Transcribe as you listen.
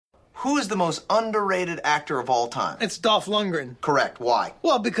Who is the most underrated actor of all time? It's Dolph Lundgren. Correct. Why?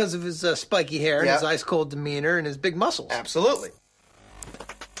 Well, because of his spiky hair and his ice-cold demeanor and his big muscles. Absolutely.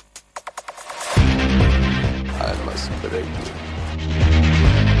 I must break you.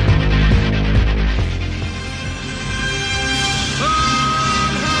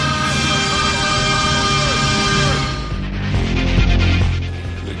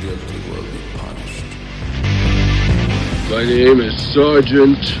 The guilty will be punished. My name is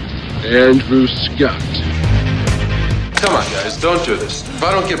Sergeant Andrew Scott. Come on, guys, don't do this. If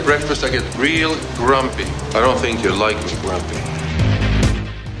I don't get breakfast, I get real grumpy. I don't think you like me grumpy.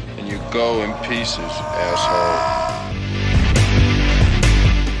 And you go in pieces, asshole.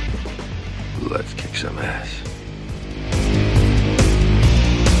 Let's kick some ass.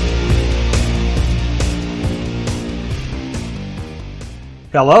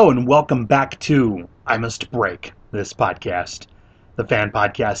 Hello and welcome back to I Must Break This Podcast, the fan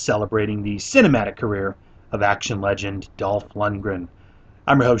podcast celebrating the cinematic career of action legend Dolph Lundgren.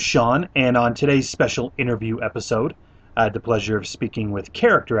 I'm your host Sean, and on today's special interview episode, I had the pleasure of speaking with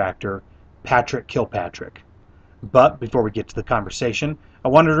character actor Patrick Kilpatrick. But before we get to the conversation, I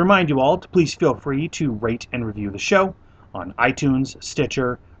wanted to remind you all to please feel free to rate and review the show on iTunes,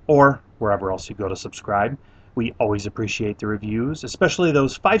 Stitcher, or wherever else you go to subscribe. We always appreciate the reviews, especially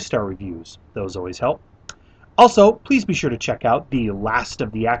those 5-star reviews. Those always help. Also, please be sure to check out the Last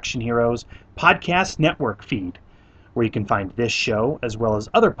of the Action Heroes podcast network feed, where you can find this show as well as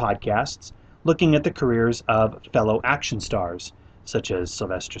other podcasts looking at the careers of fellow action stars, such as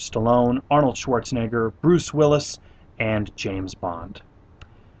Sylvester Stallone, Arnold Schwarzenegger, Bruce Willis, and James Bond.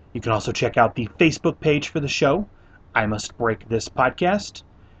 You can also check out the Facebook page for the show, I Must Break This Podcast.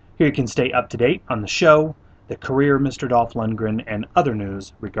 Here you can stay up to date on the show, the career of Mr. Dolph Lundgren, and other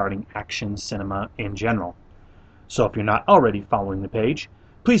news regarding action cinema in general. So if you're not already following the page,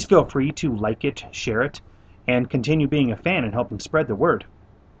 please feel free to like it, share it, and continue being a fan and helping spread the word.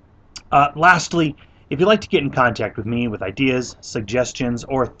 Lastly, if you'd like to get in contact with me with ideas, suggestions,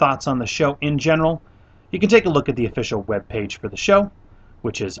 or thoughts on the show in general, you can take a look at the official webpage for the show,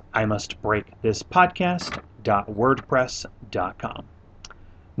 which is imustbreakthispodcast.wordpress.com.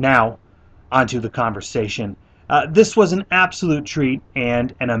 Now, onto the conversation. This was an absolute treat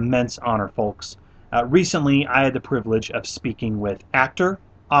and an immense honor, folks. Recently, I had the privilege of speaking with actor,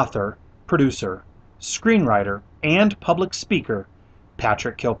 author, producer, screenwriter, and public speaker,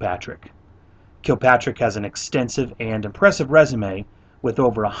 Patrick Kilpatrick. Kilpatrick has an extensive and impressive resume with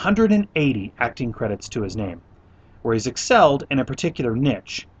over 180 acting credits to his name, where he's excelled in a particular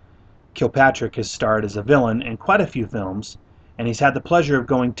niche. Kilpatrick has starred as a villain in quite a few films, and he's had the pleasure of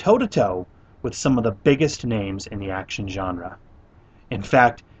going toe-to-toe with some of the biggest names in the action genre. In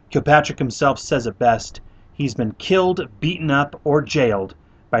fact, Kilpatrick himself says it best: he's been killed, beaten up, or jailed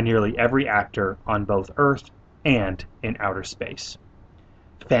by nearly every actor on both Earth and in outer space.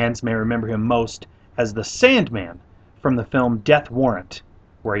 Fans may remember him most as the Sandman from the film Death Warrant,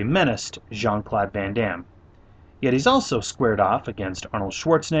 where he menaced Jean-Claude Van Damme. Yet he's also squared off against Arnold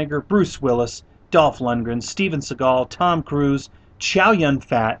Schwarzenegger, Bruce Willis, Dolph Lundgren, Steven Seagal, Tom Cruise, Chow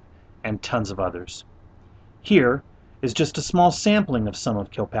Yun-Fat, and tons of others. Here is just a small sampling of some of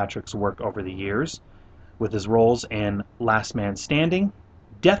Kilpatrick's work over the years, with his roles in Last Man Standing,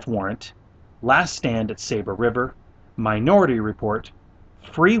 Death Warrant, Last Stand at Sabre River, Minority Report,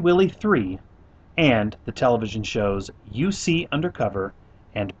 Free Willy 3, and the television shows UC Undercover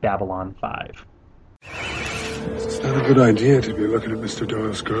and Babylon 5. It's not a good idea to be looking at Mr.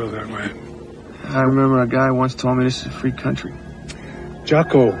 Doyle's girl that way. I remember a guy once told me this is a free country.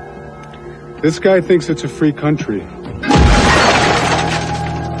 Jocko, this guy thinks it's a free country.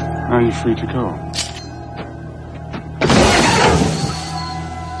 Now you're free to go.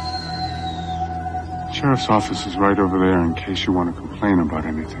 Sheriff's office is right over there in case you want to complain about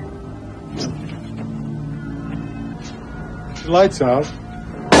anything. The lights out.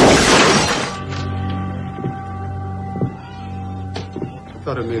 I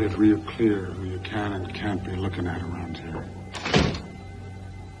thought I made it real clear who you can and can't be looking at around here.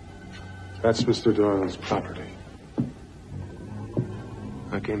 That's Mr. Doyle's property.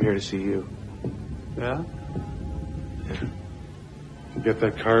 I came here to see you. Yeah? Yeah. You get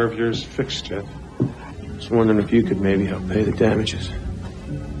that car of yours fixed yet? Just wondering if you could maybe help pay the damages.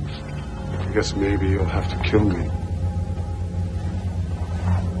 I guess maybe you'll have to kill me.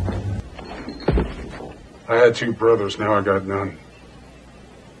 I had 2 brothers, now I got none.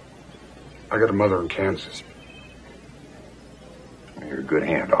 I got a mother in Kansas. You're a good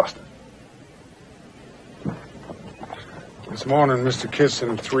hand, Austin. This morning, Mr. Kiss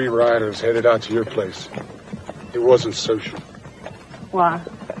and 3 riders headed out to your place. It wasn't social. Why?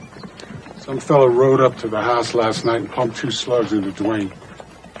 Some fella rode up to the house last night and pumped 2 slugs into Dwayne.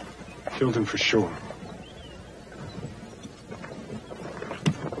 Killed him for sure.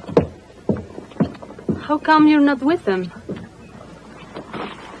 How come you're not with them?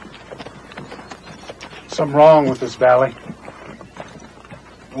 Something wrong with this valley.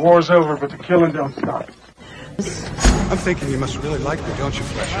 The war's over, but the killing don't stop. I'm thinking you must really like me, don't you,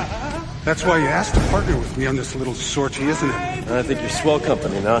 Fletcher? That's why you asked to partner with me on this little sortie, isn't it? I think you're swell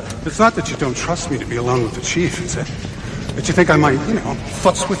company, not. It's not that you don't trust me to be alone with the chief. It's that you think I might,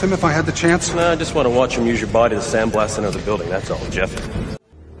 futz with him if I had the chance. No, I just want to watch him use your body to sandblast another building, that's all, Jeff.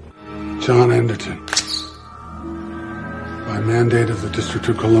 John Anderton. By mandate of the District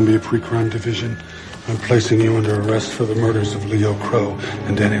of Columbia Pre-Crime Division, I'm placing you under arrest for the murders of Leo Crow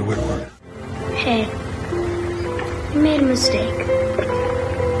and Danny Whitworth. Hey, you made a mistake.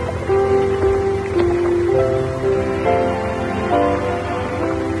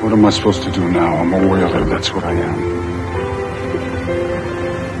 What am I supposed to do now? I'm a whaler, that's what I am.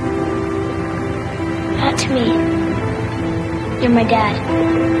 Not to me. You're my dad.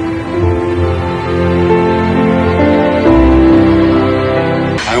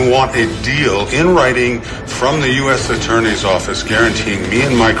 I want a deal in writing from the U.S. Attorney's Office guaranteeing me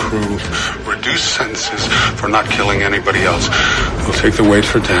and my crew reduced sentences for not killing anybody else. We'll take the weight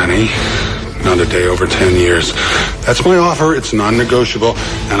for Danny. Not a day over 10 years. That's my offer. It's non-negotiable,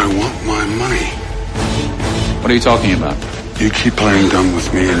 and I want my money. What are you talking about? You keep playing dumb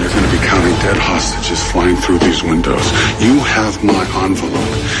with me, and you're going to be counting dead hostages flying through these windows. You have my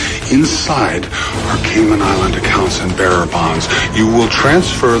envelope. Inside are Cayman Island accounts and bearer bonds. You will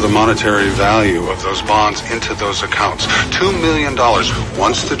transfer the monetary value of those bonds into those accounts. $2 million.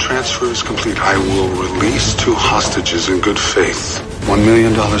 Once the transfer is complete, I will release 2 hostages in good faith. $1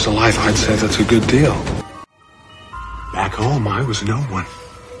 million a life, I'd say that's a good deal. Back home, I was no one.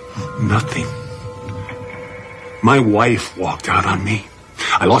 Nothing. My wife walked out on me.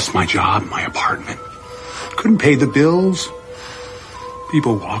 I lost my job, my apartment. Couldn't pay the bills.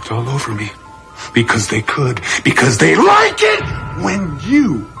 People walked all over me. Because they could. Because they like it when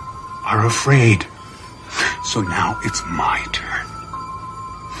you are afraid. So now it's my turn.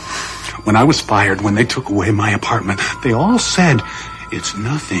 When I was fired, when they took away my apartment, they all said, it's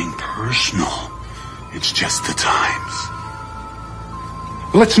nothing personal. It's just the times.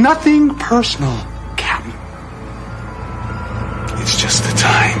 Well, it's nothing personal, Captain. It's just the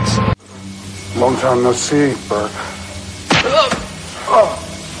times. Long time no see, Burke.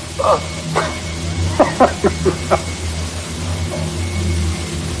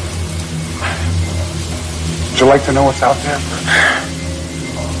 Would you like to know what's out there, Burke?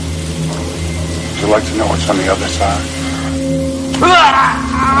 Would you like to know what's on the other side?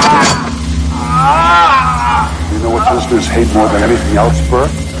 You know what prisoners hate more than anything else,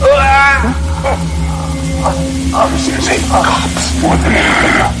 Burke? Prisoners hate cops more than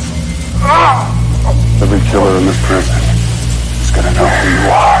anything else. Every killer in this prison is gonna know who you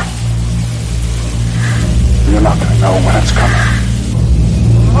are. You're not gonna know when it's coming.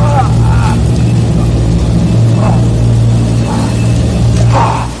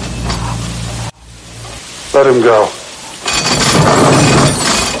 Let him go.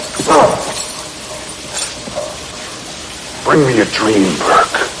 Bring me a dream,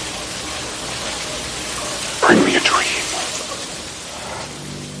 Burke. Bring me a dream.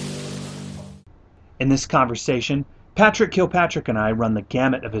 In this conversation, Patrick Kilpatrick and I run the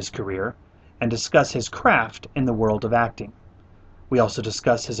gamut of his career and discuss his craft in the world of acting. We also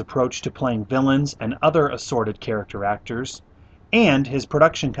discuss his approach to playing villains and other assorted character actors, and his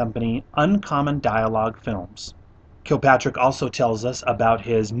production company, Uncommon Dialogue Films. Kilpatrick also tells us about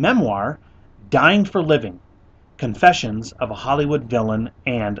his memoir, Dying for Living, Confessions of a Hollywood Villain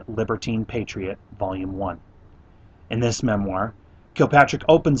and Libertine Patriot, Volume 1. In this memoir, Kilpatrick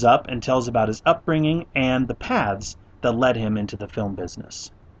opens up and tells about his upbringing and the paths that led him into the film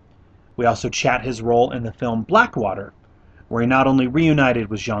business. We also chat his role in the film Blackwater, where he not only reunited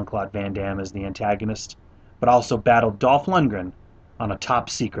with Jean-Claude Van Damme as the antagonist, but also battled Dolph Lundgren on a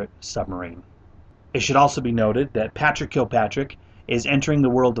top-secret submarine. It should also be noted that Patrick Kilpatrick is entering the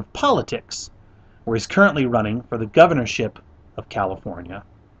world of politics, where he's currently running for the governorship of California.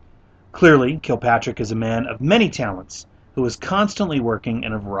 Clearly, Kilpatrick is a man of many talents who is constantly working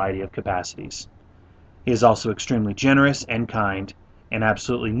in a variety of capacities. He is also extremely generous and kind, and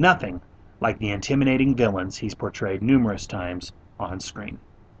absolutely nothing like the intimidating villains he's portrayed numerous times on screen.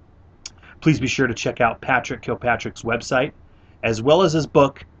 Please be sure to check out Patrick Kilpatrick's website, as well as his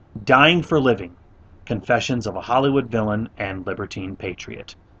book, Dying for Living, Confessions of a Hollywood Villain and Libertine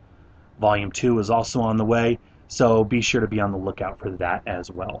Patriot. Volume 2 is also on the way, so be sure to be on the lookout for that as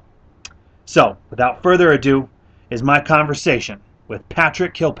well. So, without further ado, is my conversation with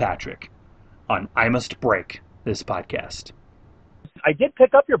Patrick Kilpatrick on I Must Break This Podcast. I did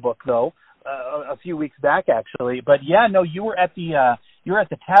pick up your book, though, a few weeks back, actually. But yeah, no, you were at the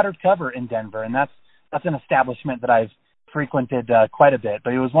Tattered Cover in Denver, and that's an establishment that I've frequented quite a bit.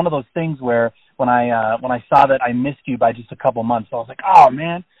 But it was one of those things where when I saw that I missed you by just a couple months, I was like, oh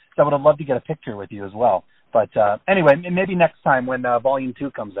man, so I would have loved to get a picture with you as well. But anyway, maybe next time when Volume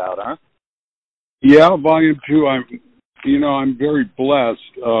 2 comes out, huh? Yeah, Volume 2. I'm very blessed.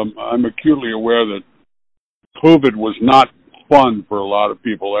 I'm acutely aware that COVID was not fun for a lot of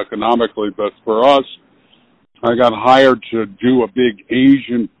people economically, but for us, I got hired to do a big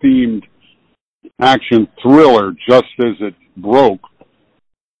Asian-themed action thriller just as it broke,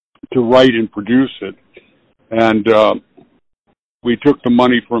 to write and produce it. And we took the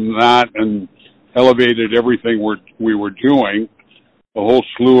money from that and elevated everything we were doing, a whole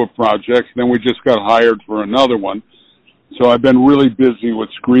slew of projects. Then we just got hired for another one. So I've been really busy with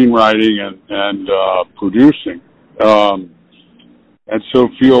screenwriting and producing. And so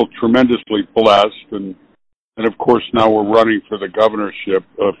feel tremendously blessed. And of course, now we're running for the governorship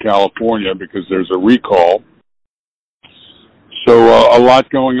of California because there's a recall. So a lot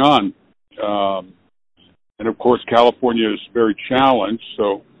going on. And of course, California is very challenged.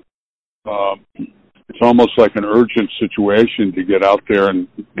 So it's almost like an urgent situation to get out there and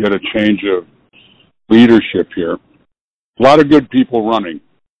get a change of leadership here. A lot of good people running.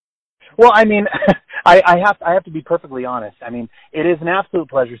 Well, I mean, I have to be perfectly honest. I mean, it is an absolute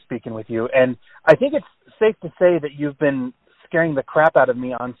pleasure speaking with you, and I think it's safe to say that you've been scaring the crap out of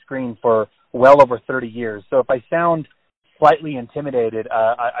me on screen for well over 30 years. So if I sound slightly intimidated,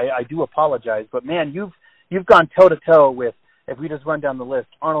 I do apologize. But man, you've gone toe to toe with, if we just run down the list,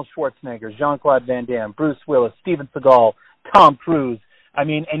 Arnold Schwarzenegger, Jean-Claude Van Damme, Bruce Willis, Steven Seagal, Tom Cruise. I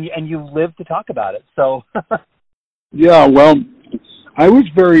mean, and you live to talk about it. So. Yeah, well, I was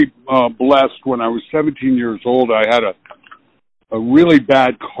very blessed when I was 17 years old. I had a really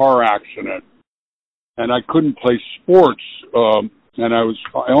bad car accident, and I couldn't play sports, and I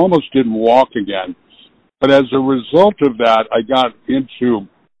almost didn't walk again. But as a result of that, I got into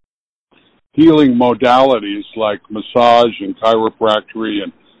healing modalities like massage and chiropractic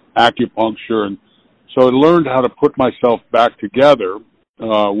and acupuncture, and so I learned how to put myself back together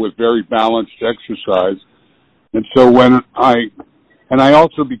with very balanced exercise. And so I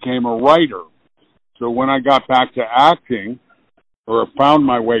also became a writer. So when I got back to acting, or found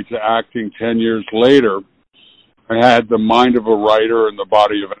my way to acting 10 years later, I had the mind of a writer and the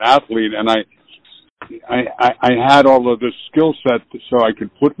body of an athlete, and I had all of this skill set so I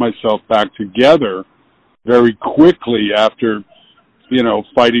could put myself back together very quickly after,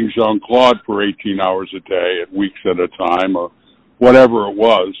 fighting Jean-Claude for 18 hours a day at weeks at a time or whatever it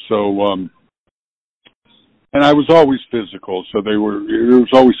was. So, and I was always physical, so there was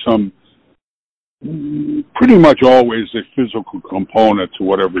always pretty much always a physical component to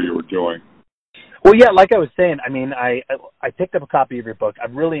whatever you were doing. Well, yeah, like I was saying, I mean, I picked up a copy of your book.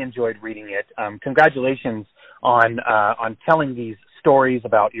 I've really enjoyed reading it. Congratulations on telling these stories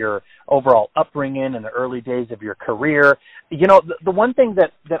about your overall upbringing and the early days of your career. The one thing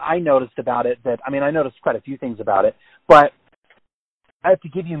that I noticed about it, I noticed quite a few things about it, but I have to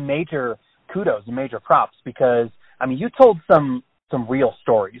give you major kudos and major props because, you told some real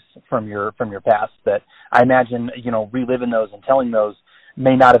stories from your past that I imagine, reliving those and telling those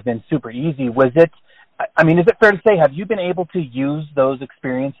may not have been super easy. Is it fair to say, have you been able to use those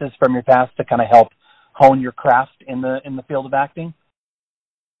experiences from your past to kind of help hone your craft in the field of acting?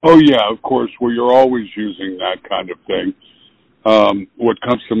 Oh yeah, of course. Well, you're always using that kind of thing. What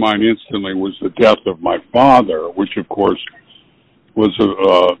comes to mind instantly was the death of my father, which of course was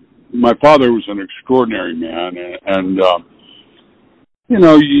my father was an extraordinary man, and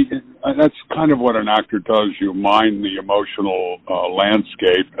that's kind of what an actor does. You mine the emotional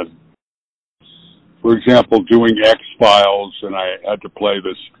landscape. And, for example, doing X-Files, and I had to play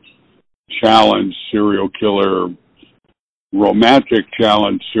this challenge serial killer, romantic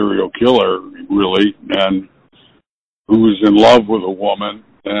challenge serial killer, really, and who was in love with a woman.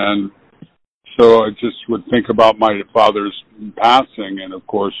 And so I just would think about my father's passing, and of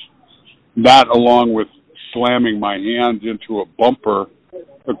course, that along with slamming my hand into a bumper,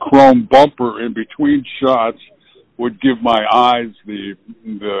 a chrome bumper in between shots, would give my eyes the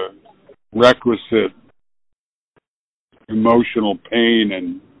requisite emotional pain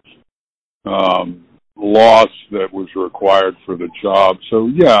and loss that was required for the job. So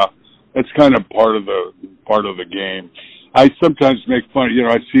yeah, that's kind of part of the game. I sometimes make fun.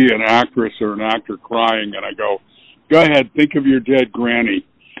 I see an actress or an actor crying, and I go ahead, think of your dead granny.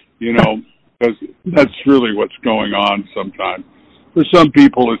 because that's really what's going on sometimes. For some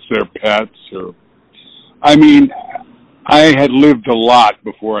people, it's their pets. I had lived a lot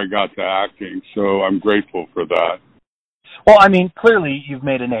before I got to acting, so I'm grateful for that. Well, clearly you've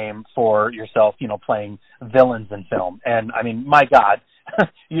made a name for yourself, playing villains in film. And, my God,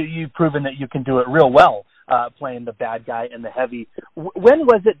 you've proven that you can do it real well, playing the bad guy and the heavy. When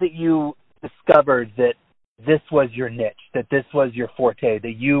was it that you discovered that this was your niche, that this was your forte,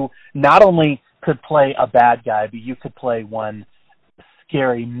 that you not only could play a bad guy, but you could play one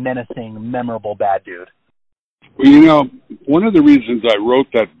scary, menacing, memorable bad dude? Well, one of the reasons I wrote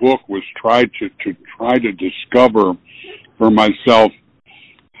that book was try to discover for myself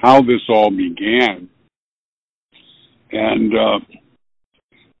how this all began. And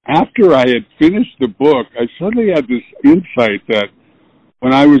after I had finished the book, I suddenly had this insight that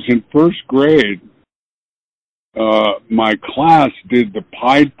when I was in first grade, my class did the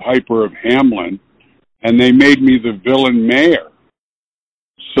Pied Piper of Hamelin, and they made me the villain mayor.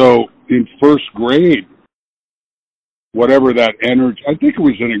 So in first grade, whatever that energy, I think it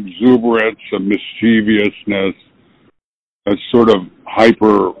was an exuberance, a mischievousness, a sort of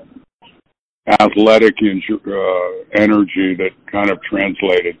hyper athletic energy that kind of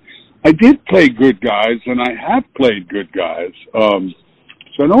translated. I did play good guys, and I have played good guys.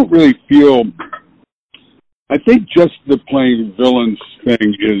 So I don't really feel, I think just the playing villains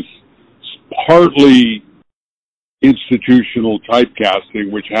thing is partly institutional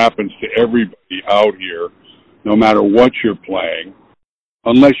typecasting, which happens to everybody out here, no matter what you're playing,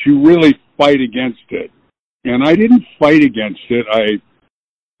 unless you really fight against it. And I didn't fight against it.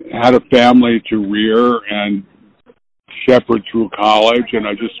 I had a family to rear and shepherd through college, and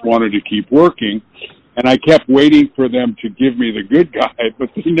I just wanted to keep working. And I kept waiting for them to give me the good guy, but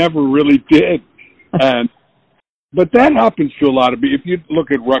they never really did. But that happens to a lot of people. If you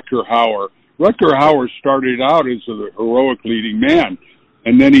look at Rutger Hauer started out as a heroic leading man,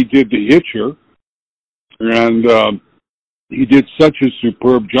 and then he did The Hitcher, and he did such a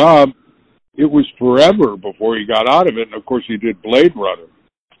superb job. It was forever before he got out of it, and of course he did Blade Runner,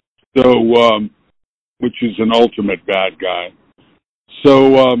 so which is an ultimate bad guy.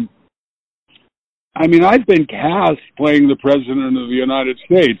 So, I've been cast playing the President of the United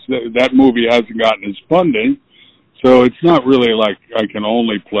States. That movie hasn't gotten his funding, so it's not really like I can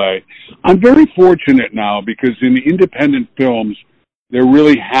only play. I'm very fortunate now because in the independent films, they're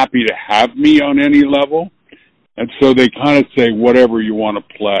really happy to have me on any level, and so they kind of say whatever you want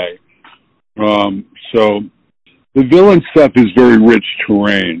to play. So the villain stuff is very rich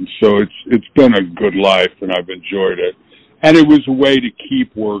terrain, so it's been a good life, and I've enjoyed it. And it was a way to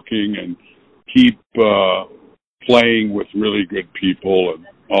keep working and keep playing with really good people and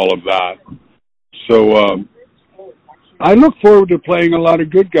all of that. So I look forward to playing a lot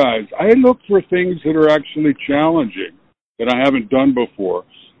of good guys. I look for things that are actually challenging, that I haven't done before.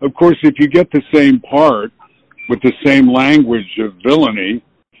 Of course, if you get the same part with the same language of villainy,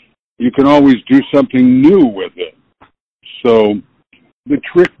 you can always do something new with it. So the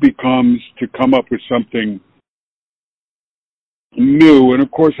trick becomes to come up with something new. And of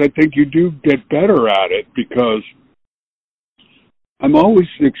course, I think you do get better at it because I'm always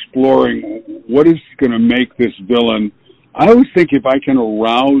exploring what is going to make this villain. I always think if I can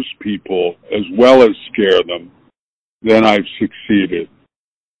arouse people as well as scare them, then I've succeeded.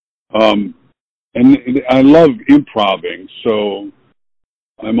 And I love improvising, so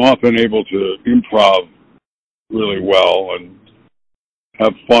I'm often able to improv really well and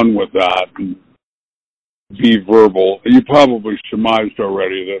have fun with that and be verbal. You probably surmised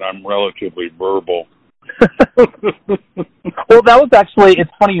already that I'm relatively verbal. Well, that was actually, it's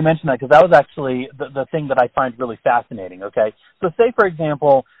funny you mentioned that because that was actually the thing that I find really fascinating, okay? So say, for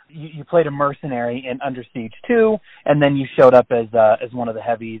example, you played a mercenary in Under Siege 2, and then you showed up as one of the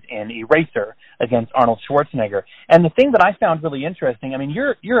heavies in Eraser against Arnold Schwarzenegger. And the thing that I found really interesting,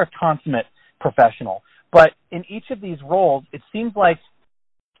 you're a consummate professional, but in each of these roles, it seems like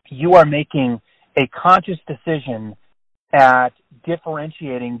you are making a conscious decision at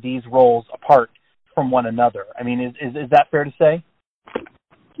differentiating these roles apart from one another. Is that fair to say?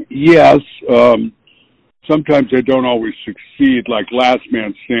 Yes. Sometimes I don't always succeed, like Last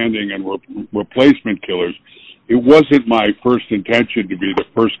Man Standing and Replacement Killers. It wasn't my first intention to be the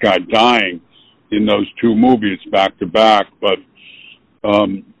first guy dying in those two movies back to back, but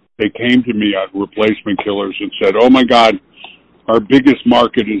they came to me at Replacement Killers and said, oh my God, our biggest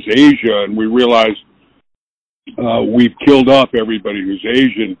market is Asia, and we realized we've killed off everybody who's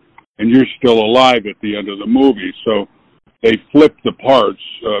Asian, and you're still alive at the end of the movie. So they flipped the parts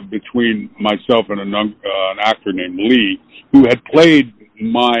between myself and an actor named Lee, who had played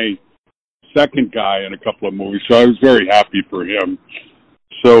my second guy in a couple of movies, so I was very happy for him.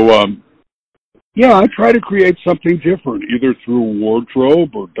 So, yeah, I try to create something different, either through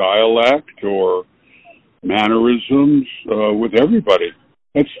wardrobe or dialect or mannerisms with everybody.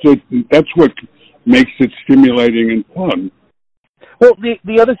 That's what makes it stimulating and fun. Well,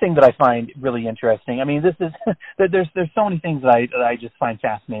 the other thing that I find really interesting, I mean, this is there's so many things that I just find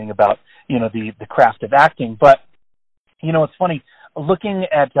fascinating about, you know, the craft of acting. But, you know, it's funny looking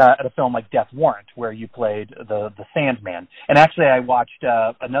at a film like Death Warrant, where you played the Sandman, and actually I watched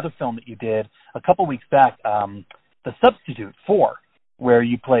another film that you did a couple weeks back, The Substitute 4, where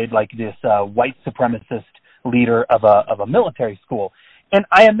you played like this white supremacist leader of a military school. And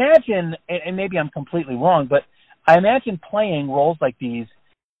I imagine, and maybe I'm completely wrong, but I imagine playing roles like these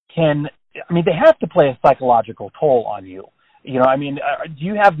they have to play a psychological toll on you. You know, I mean, do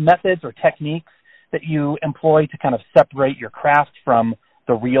you have methods or techniques that you employ to kind of separate your craft from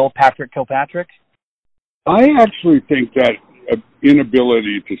the real Patrick Kilpatrick? I actually think that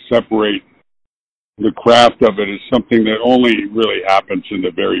inability to separate the craft of it is something that only really happens in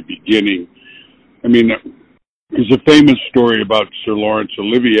the very beginning. I mean, there's a famous story about Sir Laurence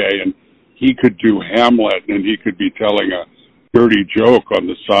Olivier, and he could do Hamlet, and he could be telling a dirty joke on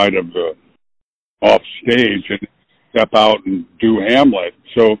the side of the off stage and step out and do Hamlet.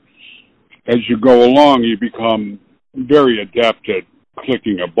 So as you go along, you become very adept at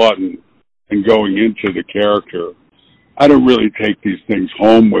clicking a button and going into the character. I don't really take these things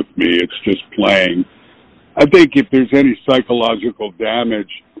home with me. It's just playing. I think if there's any psychological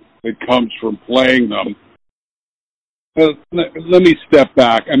damage that comes from playing them, let me step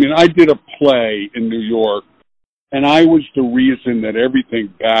back. I mean, I did a play in New York, and I was the reason that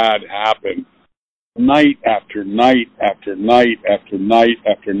everything bad happened night after night after night after night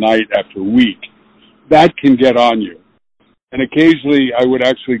after night after week. That can get on you. And occasionally I would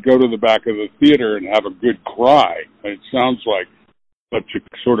actually go to the back of the theater and have a good cry. It sounds like, but to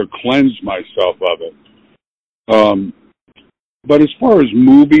sort of cleanse myself of it. But as far as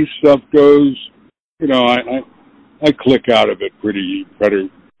movie stuff goes, you know, I click out of it pretty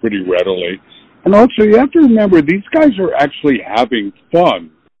readily. And also, you have to remember, these guys are actually having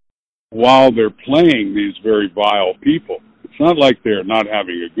fun while they're playing these very vile people. It's not like they're not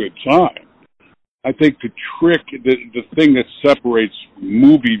having a good time. I think the thing that separates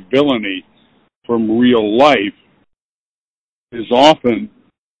movie villainy from real life is often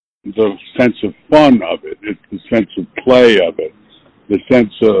the sense of fun of it. It's the sense of play of it, the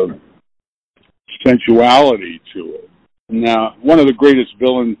sense of sensuality to it. Now, one of the greatest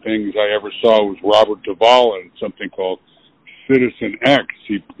villain things I ever saw was Robert Duvall in something called Citizen X.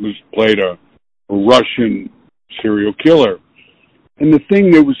 He played a Russian serial killer. And the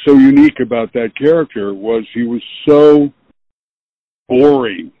thing that was so unique about that character was he was so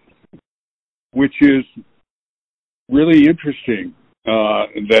boring, which is really interesting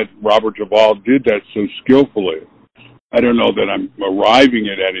that Robert Duvall did that so skillfully. I don't know that I'm arriving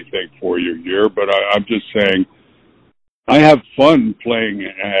at anything for you here, but I'm just saying I have fun playing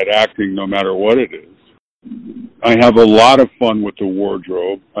at acting no matter what it is. I have a lot of fun with the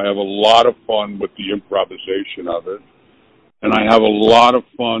wardrobe. I have a lot of fun with the improvisation of it. And I have a lot of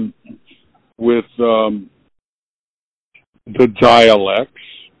fun with the dialects.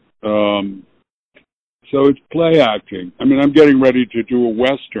 So it's play acting. I mean, I'm getting ready to do a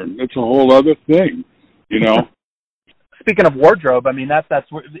Western. It's a whole other thing, you know? Speaking of wardrobe, I mean, that's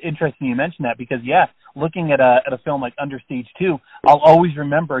interesting you mentioned that because, yeah, looking at a film like Under Siege 2, I'll always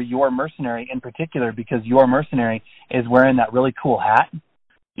remember Your Mercenary in particular because Your Mercenary is wearing that really cool hat.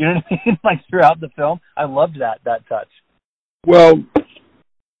 You know what I mean? Like throughout the film. I loved that touch. Well,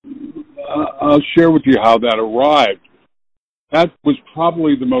 I'll share with you how that arrived. That was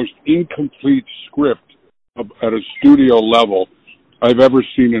probably the most incomplete script at a studio level I've ever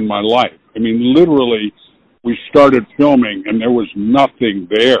seen in my life. I mean, literally, we started filming and there was nothing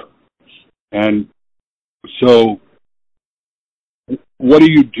there. And so what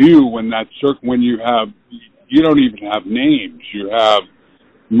do you do when you don't even have names. You have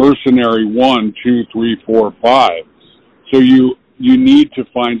mercenary 1, 2, 3, 4, 5. So you need to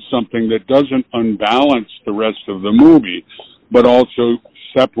find something that doesn't unbalance the rest of the movie, but also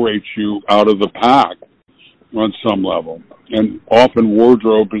separates you out of the pack on some level. And often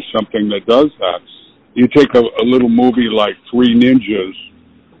wardrobe is something that does that. You take a little movie like Three Ninjas,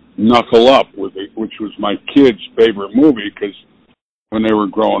 Knuckle Up, which was my kids' favorite movie because when they were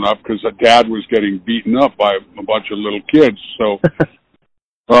growing up, because a dad was getting beaten up by a bunch of little kids. So,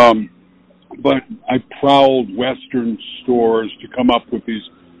 but I prowled Western stores to come up with these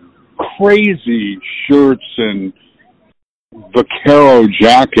crazy shirts and vaquero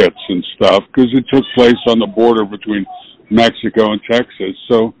jackets and stuff, because it took place on the border between Mexico and Texas.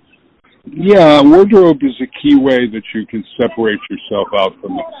 So, yeah, wardrobe is a key way that you can separate yourself out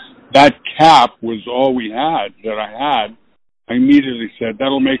from it. That cap was all we had, that I had. I immediately said,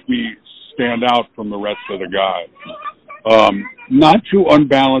 that'll make me stand out from the rest of the guys. Not to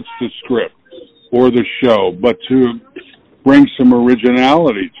unbalance the script or the show, but to bring some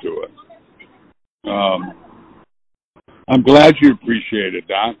originality to it. I'm glad you appreciated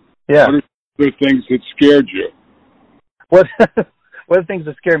that. Yeah. What are the things that scared you? What are the things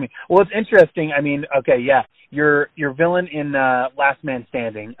that scare me? Well, it's interesting. I mean, okay, yeah, your villain in Last Man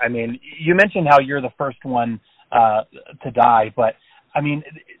Standing. I mean, you mentioned how you're the first one to die, but I mean,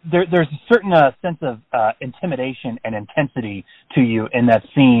 there's a certain sense of intimidation and intensity to you in that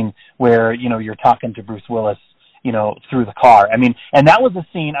scene where, you know, you're talking to Bruce Willis, you know, through the car. I mean, and that was a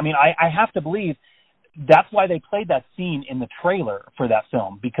scene, I mean, I have to believe that's why they played that scene in the trailer for that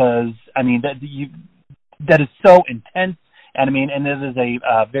film, because, I mean, that is so intense, and I mean, and this is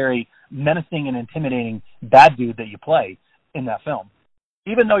a very menacing and intimidating bad dude that you play in that film,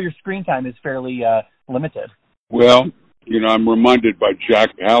 even though your screen time is fairly limited. Well, you know, I'm reminded by Jack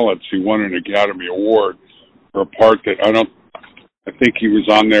Palance. He won an Academy Award for a part that I think he was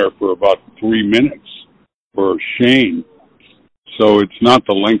on there for about 3 minutes for Shane. So it's not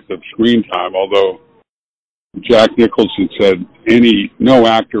the length of screen time, although Jack Nicholson said no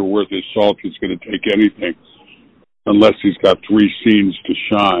actor worth his salt is going to take anything unless he's got 3 scenes to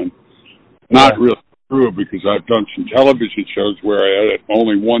shine. Not really true, because I've done some television shows where I had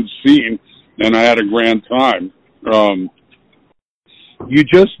only 1 scene and I had a grand time. You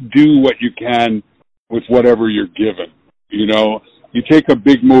just do what you can with whatever you're given. You know, you take a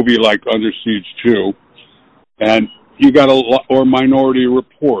big movie like Under Siege 2, and you got or Minority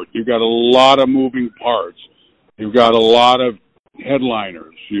Report. You've got a lot of moving parts. You've got a lot of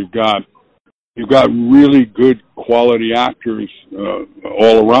headliners. You've got really good quality actors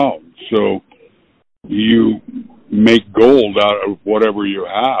all around. So you make gold out of whatever you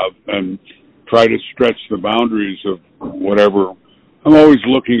have and try to stretch the boundaries of whatever. I'm always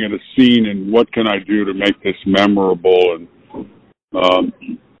looking at a scene and what can I do to make this memorable,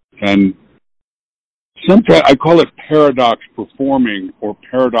 and sometimes I call it paradox performing or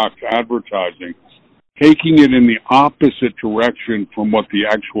paradox advertising, taking it in the opposite direction from what the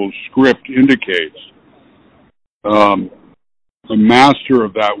actual script indicates. The master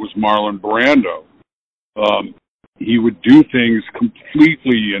of that was Marlon Brando. He would do things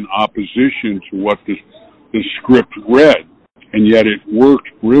completely in opposition to what the script read, and yet it worked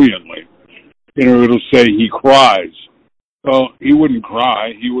brilliantly. You know, it'll say he cries. Well, he wouldn't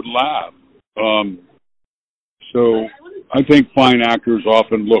cry, he would laugh. So I think fine actors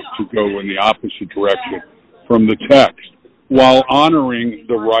often look to go in the opposite direction from the text while honoring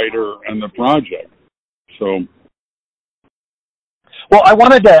the writer and the project. So, well, I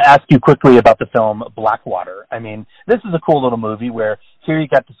wanted to ask you quickly about the film Blackwater. I mean, this is a cool little movie where here you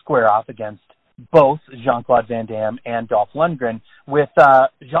got to square off against both Jean-Claude Van Damme and Dolph Lundgren. With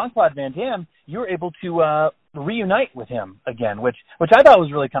Jean-Claude Van Damme, you were able to reunite with him again, which I thought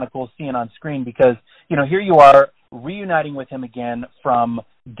was really kind of cool seeing on screen, because, you know, here you are reuniting with him again from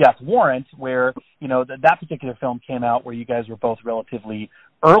Death Warrant, where, you know, that particular film came out where you guys were both relatively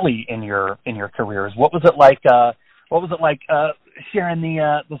early in your careers. What was it like? Sharing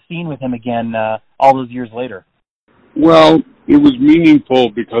the scene with him again all those years later? Well, it was meaningful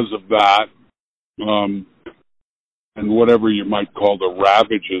because of that, and whatever you might call the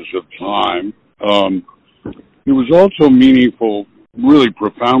ravages of time. It was also meaningful, really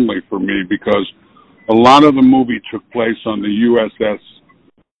profoundly for me, because a lot of the movie took place on the USS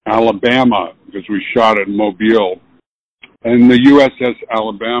Alabama, because we shot at Mobile. And the USS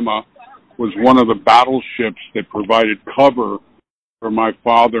Alabama was one of the battleships that provided cover for my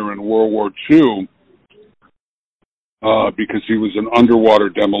father in World War II, because he was an underwater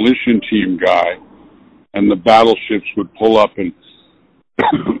demolition team guy, and the battleships would pull up and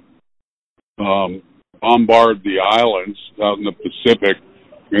bombard the islands out in the Pacific,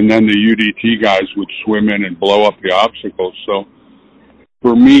 and then the UDT guys would swim in and blow up the obstacles. So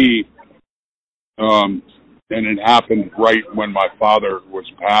for me, and it happened right when my father was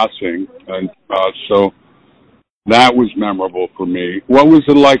passing, and so that was memorable for me. What was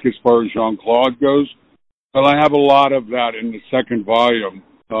it like as far as Jean-Claude goes? Well, I have a lot of that in the second volume.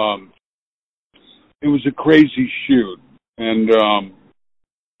 It was a crazy shoot, and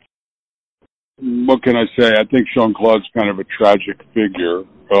what can I say? I think Jean-Claude's kind of a tragic figure.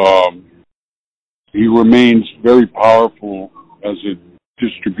 He remains very powerful as a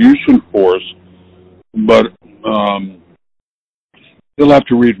distribution force, but You'll have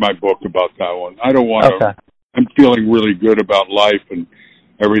to read my book about that one. I don't want to. I'm feeling really good about life and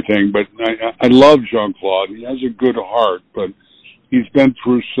everything, but I love Jean-Claude. He has a good heart, but he's been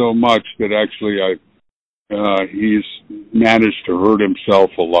through so much that actually he's managed to hurt himself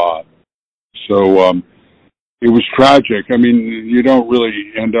a lot. So it was tragic. I mean, you don't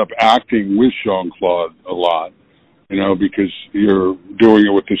really end up acting with Jean-Claude a lot, you know, because you're doing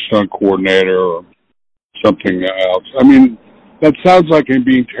it with the stunt coordinator or something else. I mean, that sounds like I'm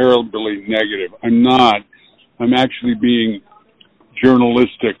being terribly negative. I'm not. I'm actually being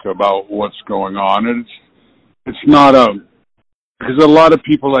journalistic about what's going on. And it's not because a lot of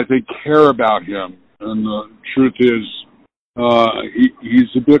people, I think, care about him. And the truth is,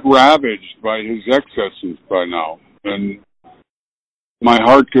 he's a bit ravaged by his excesses by now. And my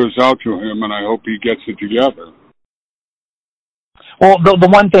heart goes out to him, and I hope he gets it together. Well, the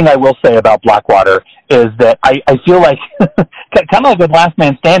one thing I will say about Blackwater is that I feel like, kind of like with Last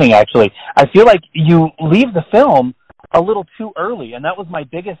Man Standing, actually, I feel like you leave the film a little too early, and that was my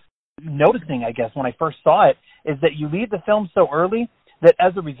biggest noticing, I guess, when I first saw it, is that you leave the film so early that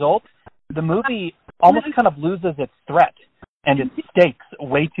as a result, the movie almost kind of loses its threat and its stakes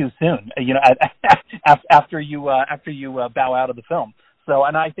way too soon, you know, after you bow out of the film. So,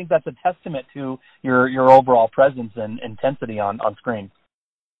 and I think that's a testament to your overall presence and intensity on screen.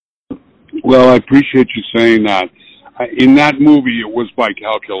 Well, I appreciate you saying that. In that movie, it was by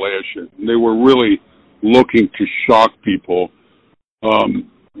calculation. They were really looking to shock people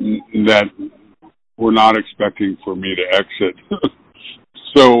that were not expecting for me to exit.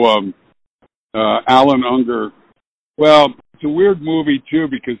 So, Alan Unger, well, it's a weird movie, too,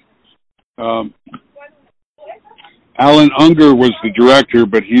 because Alan Unger was the director,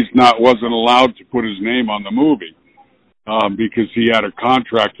 but wasn't allowed to put his name on the movie because he had a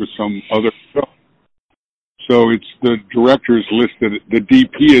contract with some other film. So it's the director is listed, the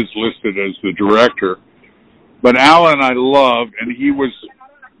DP is listed as the director. But Alan I love, and he was,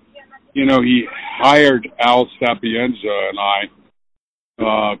 you know, he hired Al Sapienza and I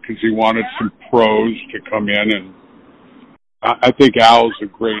because he wanted some pros to come in, and I think Al's a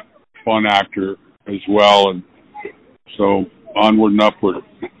great, fun actor as well, and so onward and upward.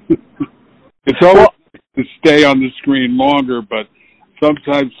 It's always to stay on the screen longer, but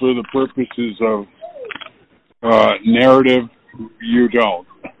sometimes for the purposes of narrative, you don't.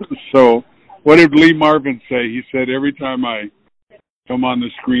 So what did Lee Marvin say? He said, every time I come on the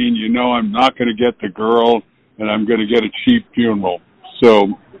screen, you know I'm not going to get the girl and I'm going to get a cheap funeral. So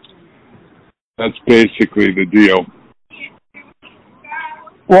that's basically the deal.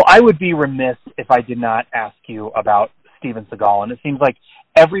 Well, I would be remiss if I did not ask you about Steven Seagal, and it seems like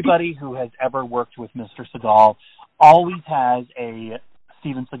everybody who has ever worked with Mr. Seagal always has a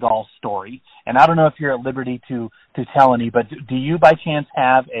Steven Seagal story, and I don't know if you're at liberty to tell any, but do you by chance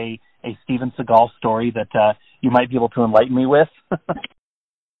have a Steven Seagal story that you might be able to enlighten me with?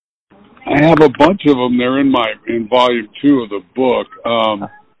 I have a bunch of them. They're in volume 2 of the book.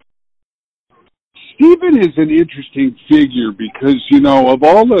 Steven is an interesting figure because, you know, of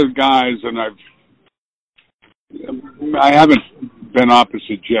all the guys, and I haven't been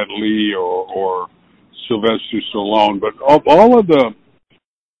opposite Jet Li or Sylvester Stallone, but of all of the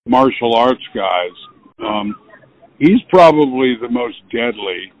martial arts guys, he's probably the most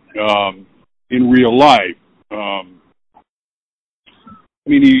deadly in real life. I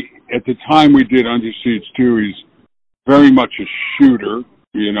mean, at the time we did Under Siege 2, he's very much a shooter,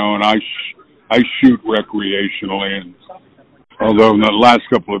 you know, and I shoot recreationally, and although in the last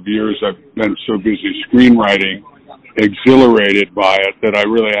couple of years I've been so busy screenwriting, exhilarated by it, that I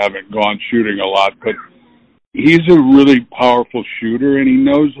really haven't gone shooting a lot, but he's a really powerful shooter, and he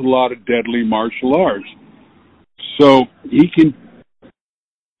knows a lot of deadly martial arts. So you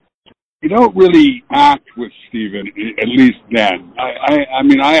don't really act with Steven, at least then. I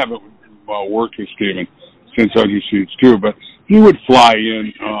mean, I haven't worked with Steven since Under Siege 2, but he would fly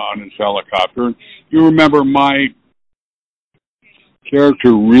in on his helicopter. You remember my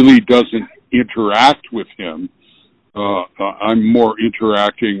character really doesn't interact with him. I'm more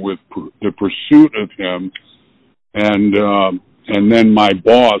interacting with the pursuit of him, and then my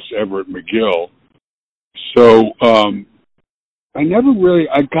boss, Everett McGill. So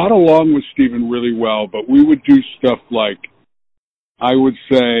I got along with Steven really well, but we would do stuff like, I would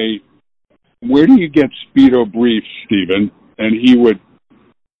say, where do you get Speedo briefs, Steven? And he would,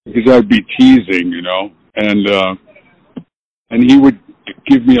 because I'd be teasing, you know, and he would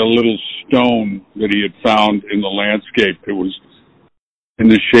give me a little stone that he had found in the landscape that was in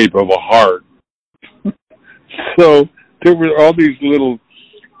the shape of a heart. So there were all these little,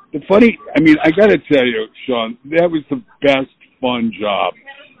 I got to tell you, Sean, that was the best fun job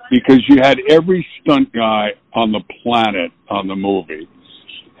because you had every stunt guy on the planet on the movie.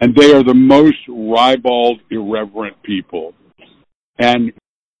 And they are the most ribald, irreverent people. And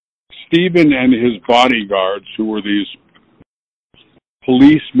Stephen and his bodyguards, who were these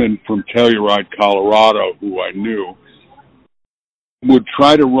policemen from Telluride, Colorado, who I knew, would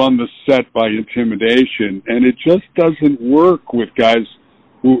try to run the set by intimidation, and it just doesn't work with guys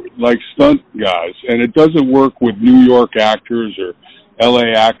who like stunt guys, and it doesn't work with New York actors or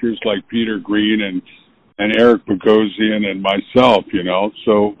LA actors like Peter Green and Eric Bogosian and myself, you know.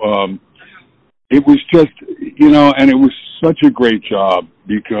 So it was just, you know, and it was such a great job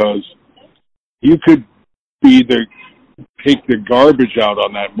because you could take the garbage out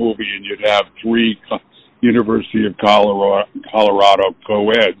on that movie and you'd have 3 University of Colorado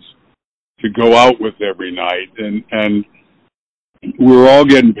co-eds to go out with every night. And we were all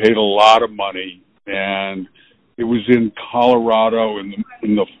getting paid a lot of money. And it was in Colorado in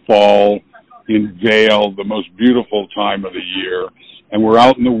the fall, in Vail, the most beautiful time of the year. And we're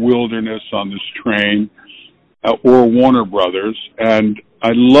out in the wilderness on this train, or Warner Brothers. And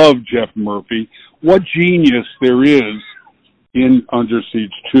I love Jeff Murphy. What genius there is in Under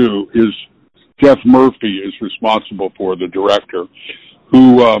Siege 2 is Jeff Murphy is responsible for, the director,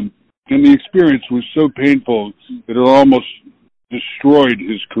 who, and the experience was so painful that it almost destroyed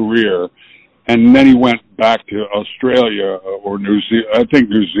his career. And then he went back to Australia or New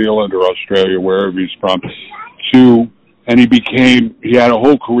Zealand or Australia, wherever he's from, and he had a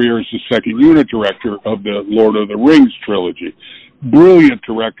whole career as the second unit director of the Lord of the Rings trilogy. Brilliant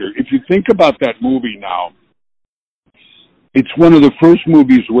director. If you think about that movie now, it's one of the first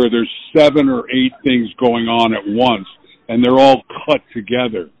movies where there's 7 or 8 things going on at once, and they're all cut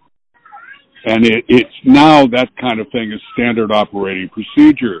together. And it's now that kind of thing is standard operating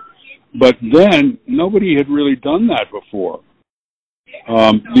procedure. But then, nobody had really done that before.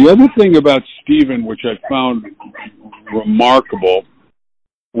 The other thing about Stephen, which I found remarkable,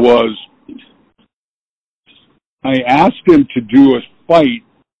 was I asked him to do a fight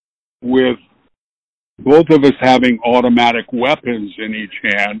with both of us having automatic weapons in each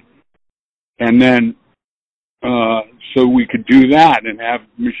hand, and then so we could do that and have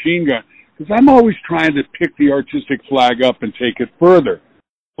machine gun. Because I'm always trying to pick the artistic flag up and take it further.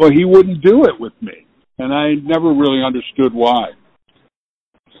 Well, he wouldn't do it with me, and I never really understood why.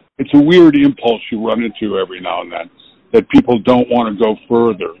 It's a weird impulse you run into every now and then, that people don't want to go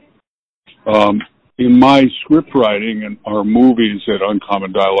further. In my script writing and our movies at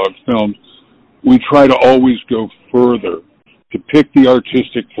Uncommon Dialogue Films, we try to always go further, to pick the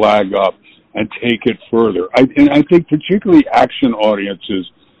artistic flag up and take it further. And I think particularly action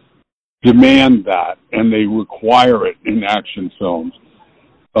audiences demand that, and they require it in action films.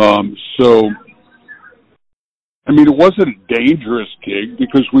 So, I mean, it wasn't a dangerous gig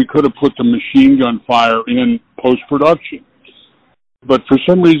because we could have put the machine gun fire in post-production. But for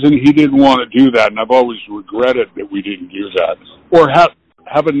some reason, he didn't want to do that, and I've always regretted that we didn't do that. Or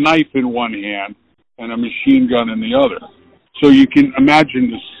have a knife in one hand and a machine gun in the other. So you can imagine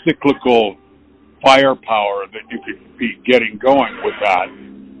the cyclical firepower that you could be getting going with that.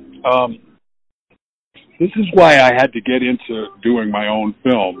 This is why I had to get into doing my own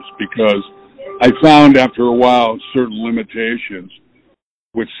films, because I found after a while certain limitations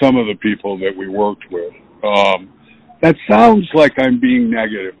with some of the people that we worked with. That sounds like I'm being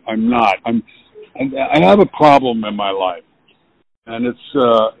negative. I'm not. I have a problem in my life, and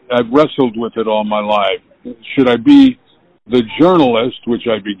I've wrestled with it all my life. Should I be the journalist, which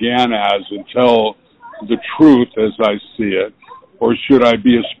I began as, and tell the truth as I see it, or should I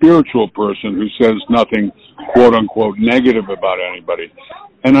be a spiritual person who says nothing, quote unquote, negative about anybody?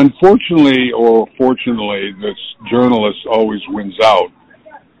 And unfortunately, or fortunately, this journalist always wins out.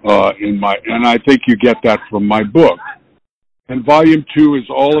 And I think you get that from my book. And volume 2 is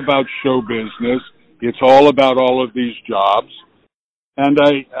all about show business. It's all about all of these jobs. And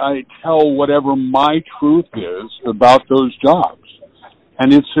I tell whatever my truth is about those jobs.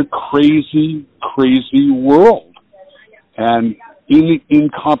 And it's a crazy, crazy world. And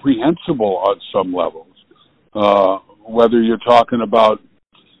incomprehensible on some levels. Whether you're talking about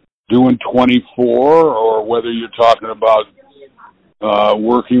doing 24 or whether you're talking about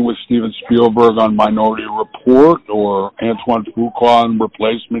working with Steven Spielberg on Minority Report or Antoine Fuqua on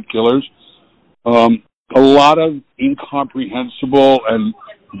Replacement Killers. A lot of incomprehensible and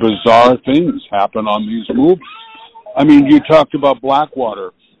bizarre things happen on these movies. I mean, you talked about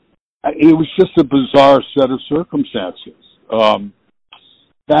Blackwater. It was just a bizarre set of circumstances.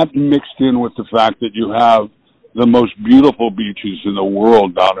 That mixed in with the fact that you have the most beautiful beaches in the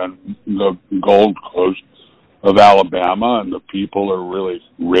world down in the Gold Coast, of Alabama, and the people are really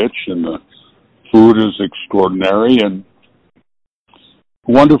rich, and the food is extraordinary, and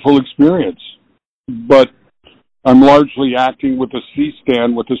wonderful experience. But I'm largely acting with a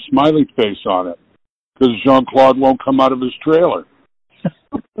C-stand with a smiley face on it, because Jean-Claude won't come out of his trailer.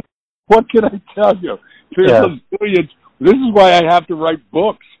 What can I tell you? There's a billion. This is why I have to write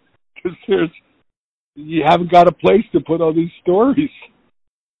books, because you haven't got a place to put all these stories.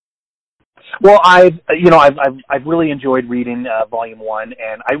 Well, I've really enjoyed reading Volume 1,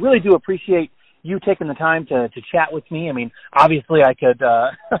 and I really do appreciate you taking the time to chat with me. I mean, obviously I could,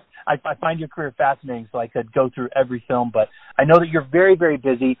 I find your career fascinating, so I could go through every film, but I know that you're very, very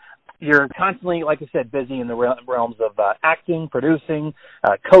busy. You're constantly, like I said, busy in the realms of acting, producing,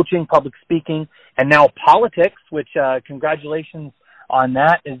 coaching, public speaking, and now politics, which congratulations on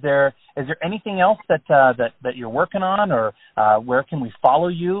that. Is there anything else that you're working on, or where can we follow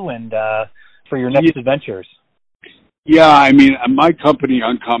you and for your next adventures? Yeah, I mean, my company,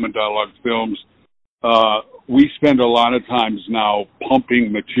 Uncommon Dialogue Films, we spend a lot of times now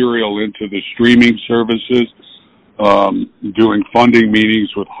pumping material into the streaming services, doing funding meetings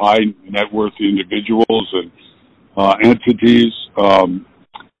with high net worth individuals and entities.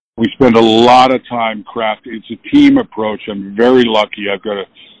 We spend a lot of time crafting. It's a team approach. I'm very lucky. I've got a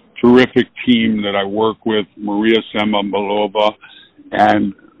terrific team that I work with, Maria Semamalova,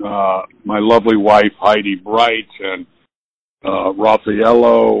 and my lovely wife, Heidi Bright, and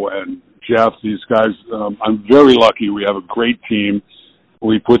Raffaello and Jeff, these guys. I'm very lucky. We have a great team.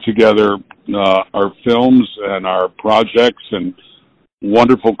 We put together our films and our projects and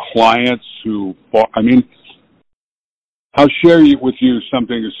wonderful clients who, I mean, I'll share with you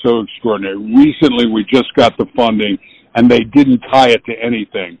something that's so extraordinary. Recently, we just got the funding, and they didn't tie it to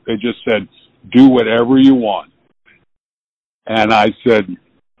anything. They just said, do whatever you want. And I said,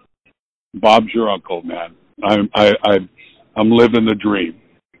 Bob's your uncle, man. I'm living the dream.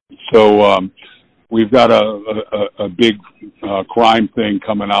 So we've got a big crime thing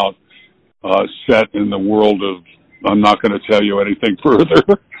coming out, set in the world of, I'm not going to tell you anything further,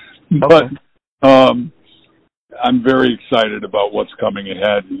 but I'm very excited about what's coming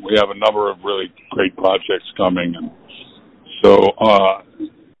ahead. We have a number of really great projects coming. And so,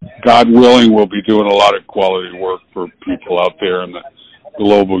 God willing, we'll be doing a lot of quality work for people out there in the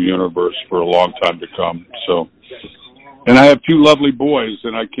global universe for a long time to come. So, and I have two lovely boys,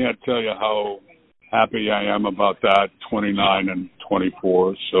 and I can't tell you how happy I am about that, 29 and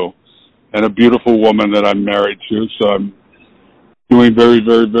 24. So, and a beautiful woman that I'm married to. So I'm doing very,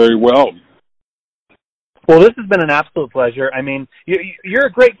 very, very well. Well, this has been an absolute pleasure. I mean, you're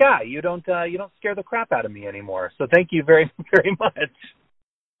a great guy. You don't scare the crap out of me anymore. So thank you very, very much.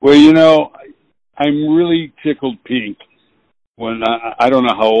 Well, you know, I'm really tickled pink when I don't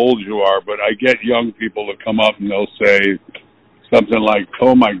know how old you are, but I get young people to come up and they'll say something like,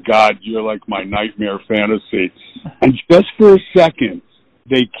 "Oh my God, you're like my nightmare fantasy," and just for a second,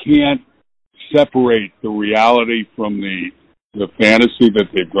 they can't separate the reality from the fantasy that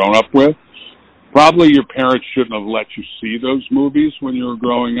they've grown up with. Probably your parents shouldn't have let you see those movies when you were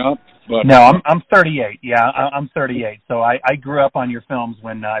growing up. But no, I'm 38. Yeah, I'm 38. So I grew up on your films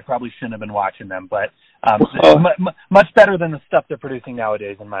when I probably shouldn't have been watching them. But much better than the stuff they're producing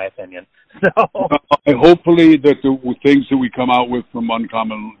nowadays, in my opinion. So hopefully that the things that we come out with from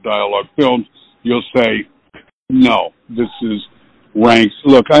Uncommon Dialogue Films, you'll say, no, this is ranks.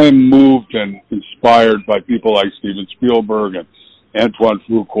 Look, I am moved and inspired by people like Steven Spielberg and Antoine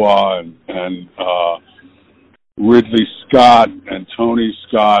Fuqua and Ridley Scott and Tony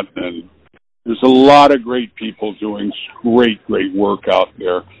Scott, and there's a lot of great people doing great work out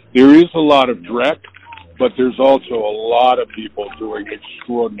there. There is a lot of dreck, but there's also a lot of people doing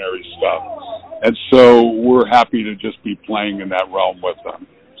extraordinary stuff. And so we're happy to just be playing in that realm with them.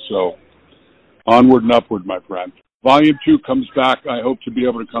 So onward and upward, my friend. Volume 2 comes back. I hope to be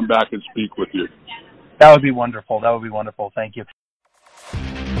able to come back and speak with you. That would be wonderful. Thank you.